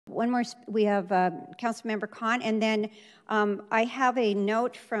one more. We have Councilmember Khan, and then I have a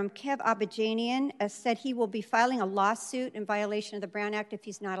note from Kev Abazajian said he will be filing a lawsuit in violation of the Brown Act if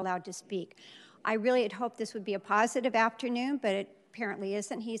he's not allowed to speak. I really had hoped this would be a positive afternoon, but it apparently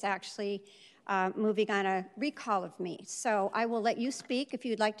isn't. He's actually moving on a recall of me. So I will let you speak if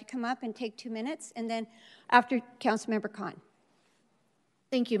you'd like to come up and take 2 minutes, and then after Councilmember Khan.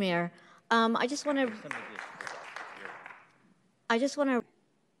 Thank you, Mayor. I just want to. Thank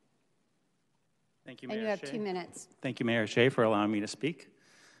you, Mayor. And you have Shea. 2 minutes. Thank you, Mayor Shea, for allowing me to speak.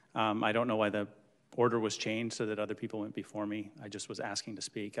 I don't know why the order was changed so that other people went before me. I just was asking to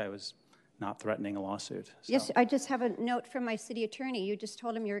speak. I was not threatening a lawsuit. So. Yes, I just have a note from my city attorney. You just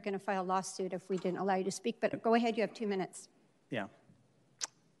told him you were going to file a lawsuit if we didn't allow you to speak, but go ahead, you have 2 minutes. Yeah.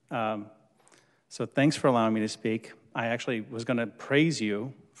 So thanks for allowing me to speak. I actually was going to praise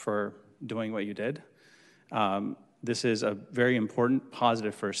you for doing what you did. This is a very important,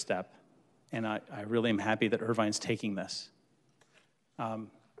 positive first step, and I really am happy that Irvine's taking this.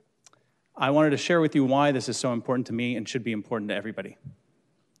 I wanted to share with you why this is so important to me and should be important to everybody.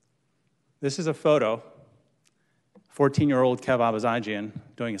 This is a photo, 14-year-old Kev Abazajian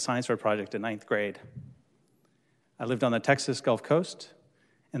doing a science fair project in 9th grade. I lived on the Texas Gulf Coast,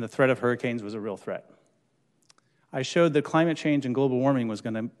 and the threat of hurricanes was a real threat. I showed that climate change and global warming was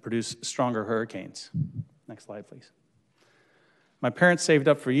going to produce stronger hurricanes. Next slide, please. My parents saved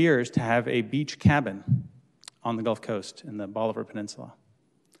up for years to have a beach cabin on the Gulf Coast in the Bolivar Peninsula.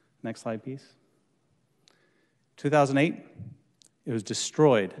 Next slide, please. 2008, it was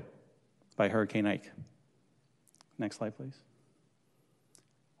destroyed by Hurricane Ike. Next slide, please.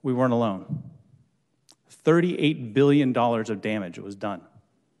 We weren't alone. $38 billion of damage was done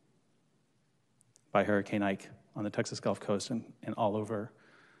by Hurricane Ike on the Texas Gulf Coast and all over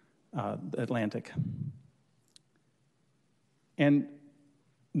the Atlantic. And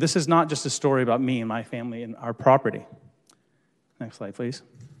this is not just a story about me and my family and our property. Next slide, please.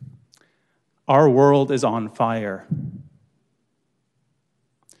 Our world is on fire.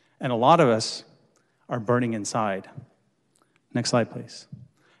 And a lot of us are burning inside. Next slide, please.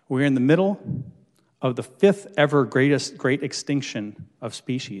 We're in the middle of the 5th ever great extinction of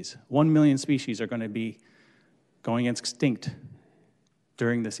species. 1 million species are going to be going extinct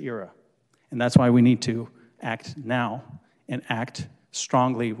during this era. And that's why we need to act now and act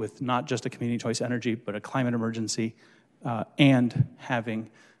strongly with not just a community choice energy, but a climate emergency and having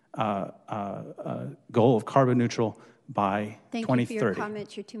a goal of carbon neutral by 2030. Thank you for your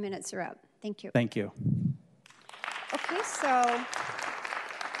comments. Your 2 minutes are up. Thank you. Thank you. Okay, so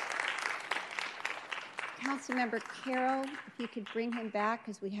Councilmember Carroll, if you could bring him back,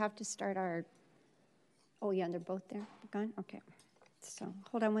 because we have to start our, oh yeah, they're both there, gone? Okay, so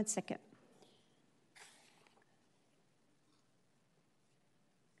hold on 1 second.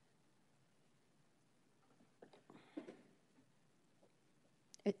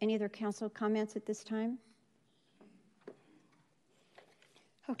 Any other council comments at this time?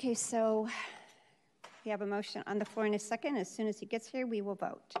 Okay, so we have a motion on the floor in a second. As soon as he gets here, we will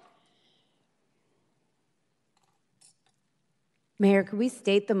vote. Mayor, could we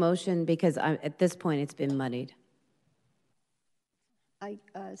state the motion, because at this point it's been muddied?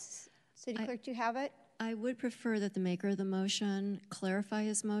 City Clerk, do you have it? I would prefer that the maker of the motion clarify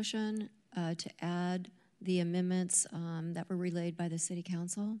his motion to add the amendments that were relayed by the City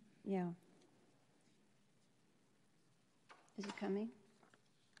Council. Yeah. Is it coming?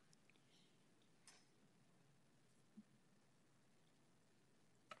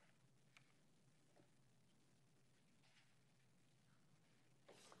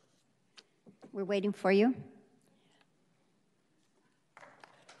 We're waiting for you.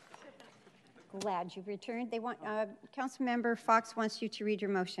 Glad you've returned. They want Councilmember Fox wants you to read your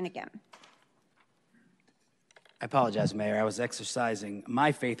motion again. I apologize, Mayor. I was exercising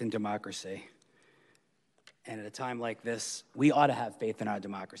my faith in democracy. And at a time like this, we ought to have faith in our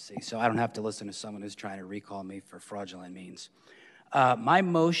democracy, so I don't have to listen to someone who's trying to recall me for fraudulent means. My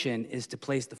motion is to place the